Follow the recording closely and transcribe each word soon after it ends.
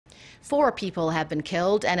4 people have been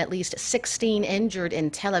killed and at least 16 injured in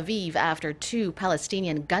Tel Aviv after 2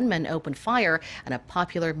 Palestinian gunmen opened fire on a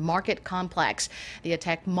popular market complex. The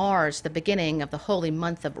attack mars the beginning of the holy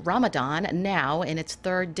month of Ramadan, now in its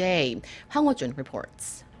 3rd day. Hwang Hojun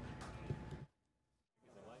reports.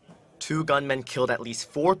 2 gunmen killed at least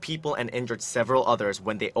 4 people and injured several others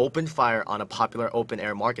when they opened fire on a popular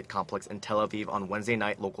open-air market complex in Tel Aviv on Wednesday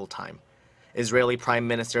night local time. Israeli Prime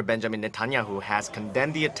Minister Benjamin Netanyahu has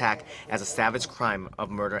condemned the attack as a savage crime of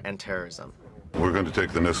murder and terrorism. We're going to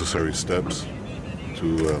take the necessary steps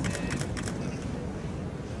to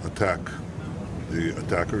attack the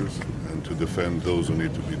attackers and to defend those who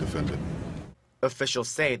need to be defended. Officials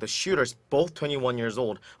say the shooters, both 21 years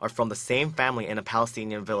old, are from the same family in a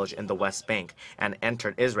Palestinian village in the West Bank and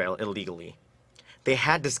entered Israel illegally. They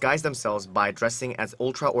had disguised themselves by dressing as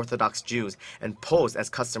ultra-Orthodox Jews and posed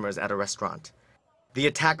as customers at a restaurant. The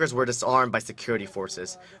attackers were disarmed by security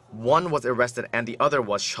forces. One was arrested and the other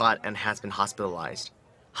was shot and has been hospitalized.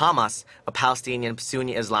 Hamas, a Palestinian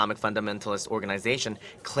Sunni Islamic fundamentalist organization,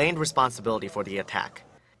 claimed responsibility for the attack.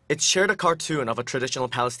 It shared a cartoon of a traditional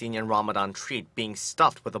Palestinian Ramadan treat being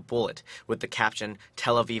stuffed with a bullet with the caption,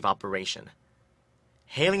 "Tel Aviv Operation."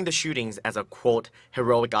 Hailing the shootings as a, quote,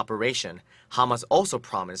 heroic operation, Hamas also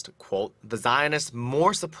promised, quote, the Zionists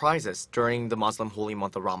more surprises during the Muslim holy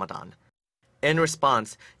month of Ramadan. In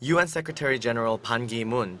response, UN Secretary General Ban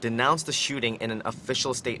Ki-moon denounced the shooting in an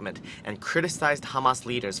official statement and criticized Hamas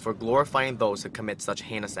leaders for glorifying those who commit such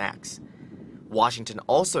heinous acts. Washington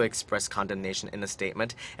also expressed condemnation in a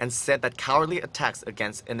statement and said that cowardly attacks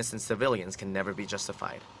against innocent civilians can never be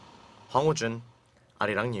justified. Hwang Hojun,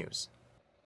 Arirang News.